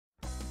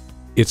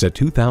It's a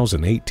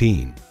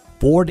 2018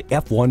 Ford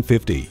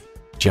F-150.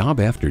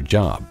 Job after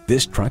job,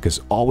 this truck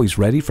is always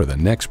ready for the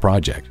next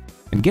project.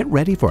 And get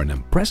ready for an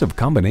impressive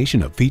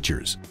combination of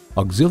features: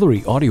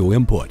 auxiliary audio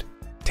input,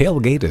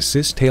 tailgate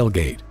assist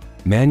tailgate,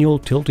 manual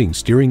tilting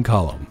steering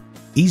column,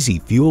 easy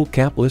fuel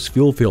capless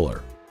fuel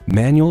filler,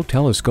 manual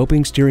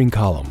telescoping steering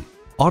column,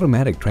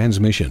 automatic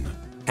transmission,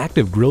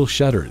 active grille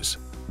shutters,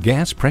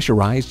 gas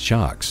pressurized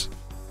shocks,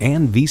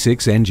 and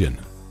V6 engine.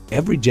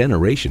 Every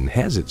generation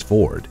has its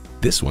Ford.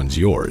 This one's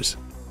yours.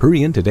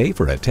 Hurry in today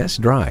for a test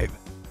drive.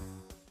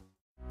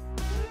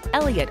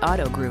 Elliott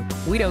Auto Group.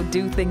 We don't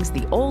do things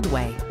the old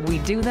way, we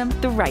do them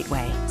the right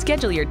way.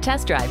 Schedule your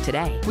test drive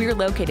today. We're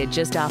located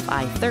just off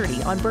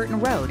I-30 on Burton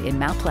Road in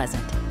Mount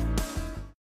Pleasant.